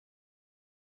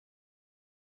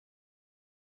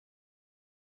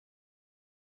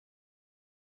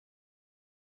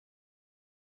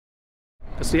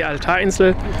Also die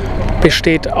Altarinsel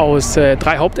besteht aus 3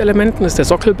 Hauptelementen. Das ist der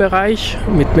Sockelbereich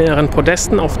mit mehreren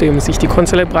Podesten, auf dem sich die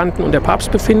Konzelebranten und der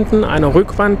Papst befinden, einer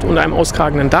Rückwand und einem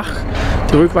auskragenden Dach.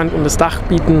 Die Rückwand und das Dach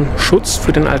bieten Schutz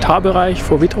für den Altarbereich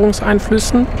vor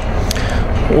Witterungseinflüssen.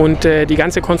 Und die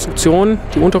ganze Konstruktion,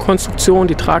 die Unterkonstruktion,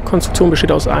 die Tragkonstruktion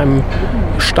besteht aus einem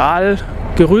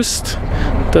Stahlgerüst,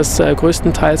 das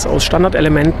größtenteils aus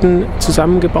Standardelementen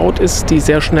zusammengebaut ist, die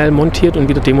sehr schnell montiert und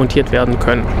wieder demontiert werden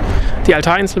können. Die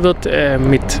Altarinsel wird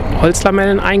mit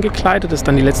Holzlamellen eingekleidet, das ist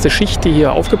dann die letzte Schicht, die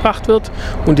hier aufgebracht wird.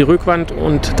 Und die Rückwand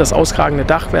und das auskragende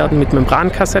Dach werden mit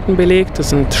Membrankassetten belegt. Das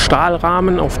sind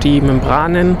Stahlrahmen, auf die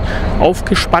Membranen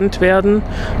aufgespannt werden.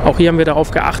 Auch hier haben wir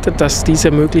darauf geachtet, dass diese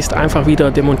möglichst einfach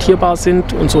wieder demontierbar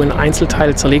sind und so in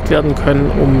Einzelteile zerlegt werden können,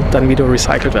 um dann wieder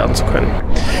recycelt werden zu können.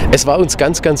 Es war uns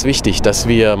ganz, ganz wichtig, dass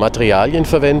wir Materialien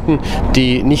verwenden,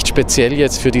 die nicht speziell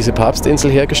jetzt für diese Papstinsel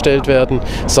hergestellt werden,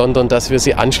 sondern dass wir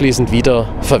sie anschließend wieder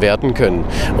verwerten können.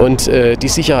 Und die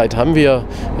Sicherheit haben wir.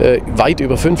 Weit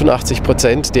über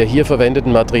 85% der hier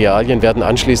verwendeten Materialien werden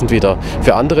anschließend wieder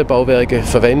für andere Bauwerke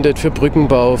verwendet, für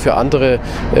Brückenbau, für andere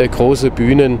große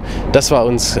Bühnen. Das war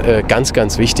uns ganz,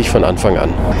 ganz wichtig von Anfang an.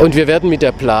 Und wir werden mit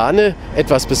der Plane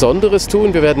etwas Besonderes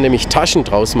tun. Wir werden nämlich Taschen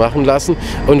draus machen lassen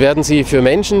und werden sie für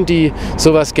Menschen, die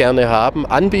sowas gerne haben,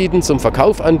 anbieten, zum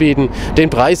Verkauf anbieten. Den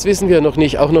Preis wissen wir noch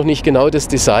nicht, auch noch nicht genau das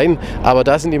Design, aber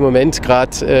da sind im Moment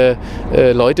gerade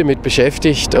Leute mit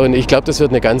beschäftigt und ich glaube, das wird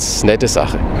eine ganz nette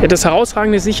Sache. Ja, das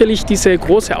Herausragende ist sicherlich diese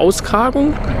große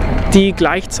Auskragung, die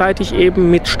gleichzeitig eben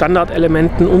mit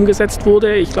Standardelementen umgesetzt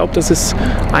wurde. Ich glaube, das ist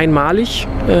einmalig.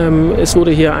 Es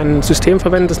wurde hier ein System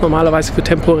verwendet, das normalerweise für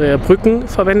temporäre Brücken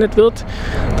verwendet wird.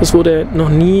 Das wurde noch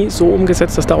nie so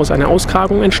umgesetzt, dass daraus eine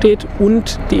Auskragung entsteht.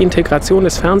 Und die Integration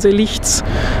des Fernsehlichts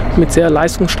mit sehr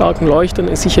leistungsstarken Leuchtern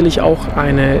ist sicherlich auch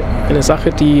eine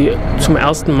Sache, die zum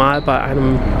ersten Mal bei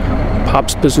einem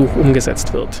Papstbesuch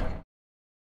umgesetzt wird.